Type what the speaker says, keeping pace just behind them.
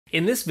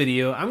In this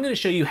video, I'm going to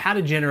show you how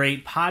to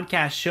generate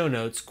podcast show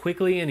notes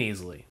quickly and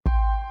easily.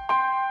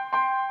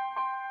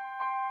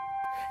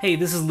 Hey,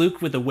 this is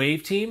Luke with the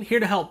Wave team,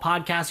 here to help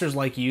podcasters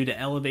like you to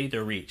elevate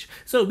their reach.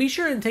 So be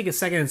sure and take a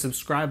second and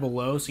subscribe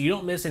below so you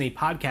don't miss any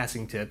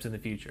podcasting tips in the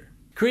future.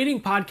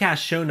 Creating podcast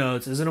show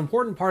notes is an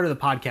important part of the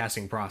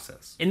podcasting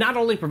process. It not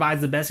only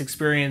provides the best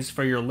experience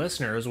for your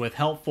listeners with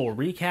helpful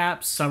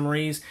recaps,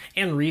 summaries,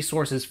 and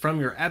resources from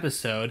your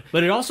episode,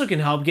 but it also can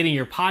help getting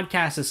your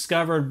podcast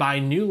discovered by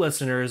new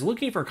listeners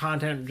looking for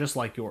content just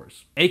like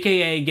yours,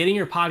 aka getting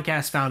your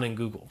podcast found in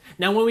Google.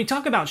 Now, when we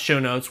talk about show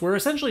notes, we're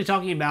essentially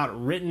talking about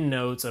written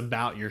notes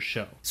about your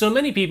show. So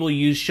many people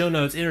use show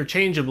notes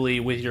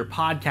interchangeably with your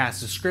podcast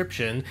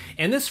description,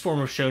 and this form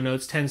of show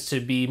notes tends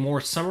to be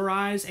more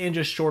summarized and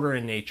just shorter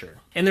in nature.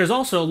 And there's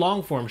also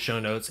long-form show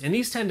notes, and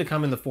these tend to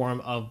come in the form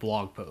of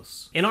blog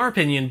posts. In our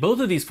opinion, both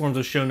of these forms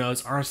of show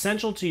notes are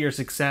essential to your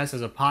success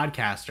as a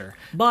podcaster,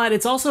 but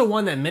it's also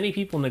one that many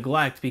people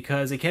neglect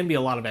because it can be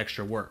a lot of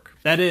extra work.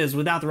 That is,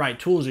 without the right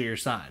tools at your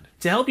side.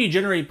 To help you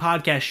generate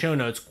podcast show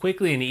notes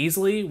quickly and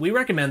easily, we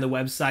recommend the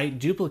website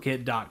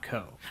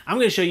duplicate.co. I'm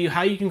going to show you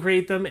how you can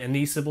create them in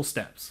these simple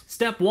steps.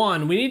 Step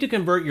 1, we need to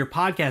convert your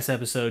podcast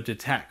episode to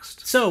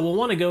text. So we'll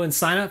want to go and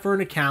sign up for an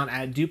account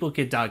at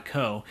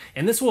duplicate.co,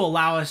 and this will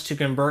allow us to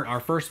convert our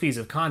first piece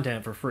of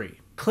content for free.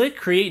 Click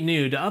Create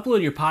New to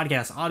upload your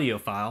podcast audio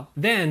file.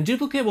 Then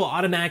Duplicate will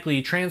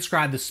automatically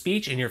transcribe the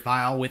speech in your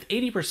file with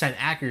 80%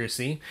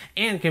 accuracy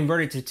and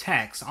convert it to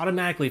text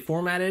automatically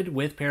formatted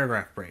with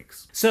paragraph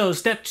breaks. So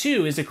step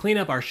 2 is to clean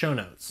up our show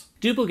notes.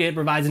 Duplicate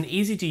provides an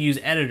easy-to-use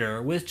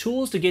editor with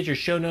tools to get your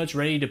show notes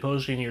ready to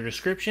post in your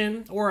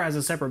description or as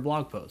a separate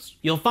blog post.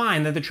 You'll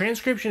find that the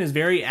transcription is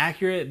very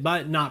accurate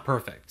but not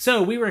perfect,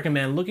 so we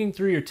recommend looking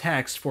through your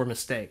text for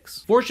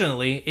mistakes.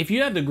 Fortunately, if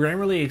you have the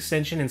Grammarly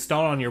extension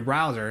installed on your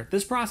browser,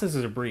 this process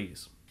is a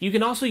breeze. You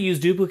can also use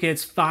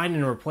Duplicate's Find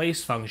and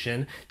Replace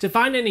function to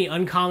find any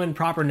uncommon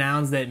proper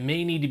nouns that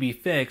may need to be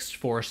fixed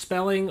for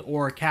spelling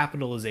or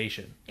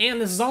capitalization.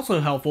 And this is also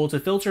helpful to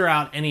filter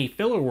out any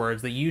filler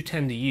words that you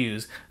tend to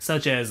use,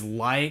 such as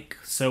like,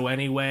 so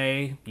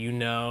anyway, you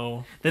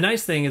know. The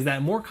nice thing is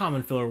that more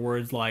common filler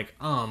words like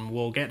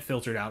will get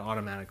filtered out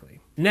automatically.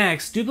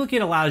 Next,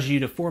 Duplicate allows you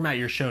to format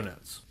your show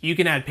notes. You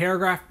can add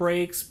paragraph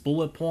breaks,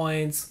 bullet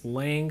points,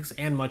 links,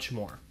 and much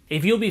more.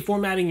 If you'll be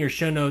formatting your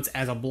show notes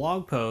as a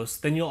blog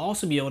post, then you'll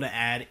also be able to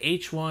add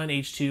H1,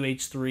 H2,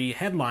 H3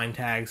 headline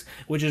tags,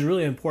 which is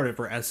really important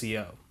for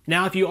SEO.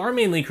 Now, if you are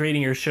mainly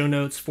creating your show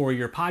notes for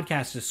your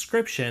podcast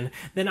description,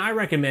 then I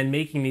recommend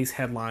making these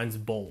headlines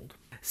bold.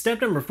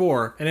 Step number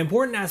 4, an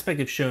important aspect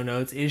of show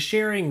notes is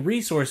sharing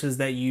resources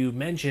that you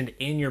mentioned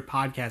in your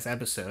podcast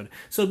episode,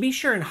 so be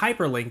sure and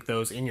hyperlink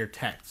those in your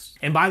text.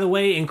 And by the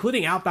way,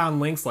 including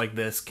outbound links like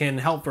this can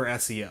help for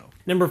SEO.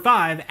 Number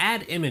 5,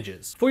 add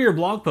images. For your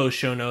blog post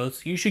show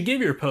notes, you should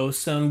give your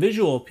post some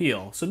visual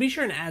appeal, so be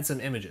sure and add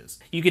some images.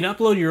 You can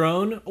upload your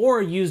own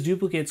or use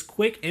Duplicate's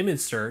quick image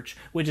search,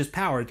 which is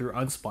powered through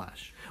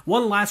Unsplash.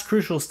 One last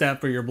crucial step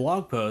for your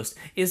blog post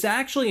is to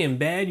actually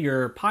embed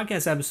your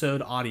podcast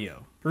episode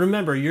audio.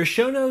 Remember, your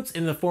show notes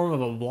in the form of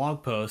a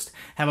blog post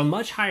have a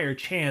much higher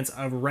chance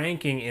of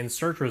ranking in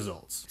search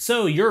results.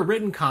 So your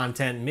written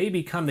content may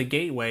become the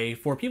gateway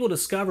for people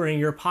discovering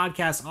your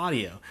podcast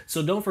audio,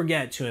 so don't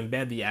forget to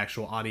embed the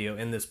actual audio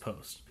in this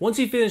post. Once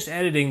you finish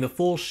editing the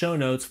full show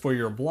notes for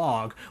your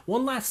blog,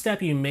 one last step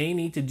you may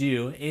need to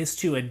do is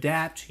to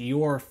adapt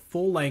your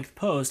full-length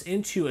post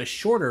into a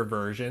shorter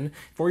version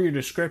for your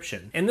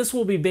description, and this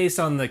will be based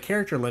on the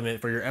character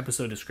limit for your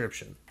episode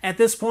description. At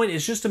this point,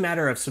 it's just a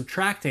matter of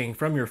subtracting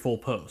from your full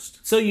post.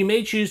 So you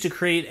may choose to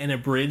create an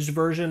abridged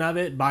version of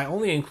it by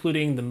only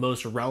including the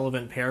most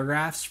relevant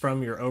paragraphs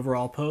from your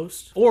overall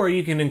post, or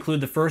you can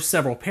include the first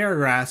several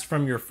paragraphs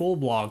from your full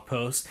blog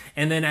post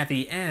and then at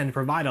the end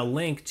provide a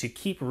link to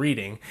keep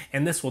reading,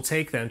 and this will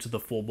take them to the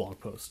full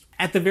blog post.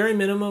 At the very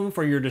minimum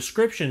for your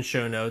description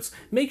show notes,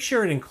 make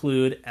sure to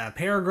include a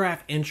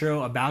paragraph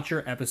intro about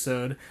your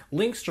episode,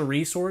 links to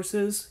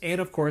resources,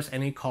 and of course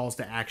any calls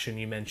to action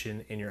you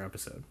mention in your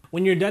episode.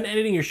 When you're done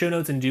editing your show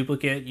notes in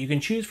Duplicate, you can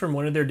choose from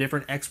one of their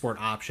different export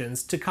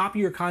options to copy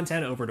your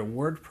content over to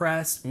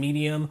WordPress,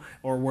 Medium,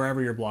 or wherever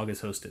your blog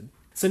is hosted.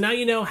 So now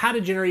you know how to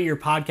generate your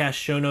podcast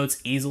show notes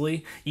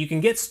easily. You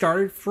can get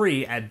started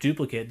free at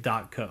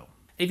duplicate.co.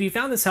 If you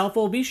found this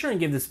helpful, be sure and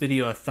give this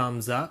video a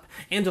thumbs up,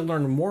 and to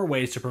learn more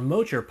ways to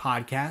promote your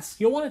podcast,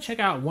 you'll want to check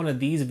out one of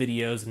these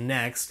videos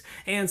next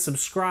and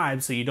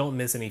subscribe so you don't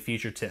miss any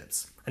future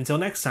tips. Until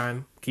next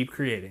time, keep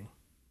creating.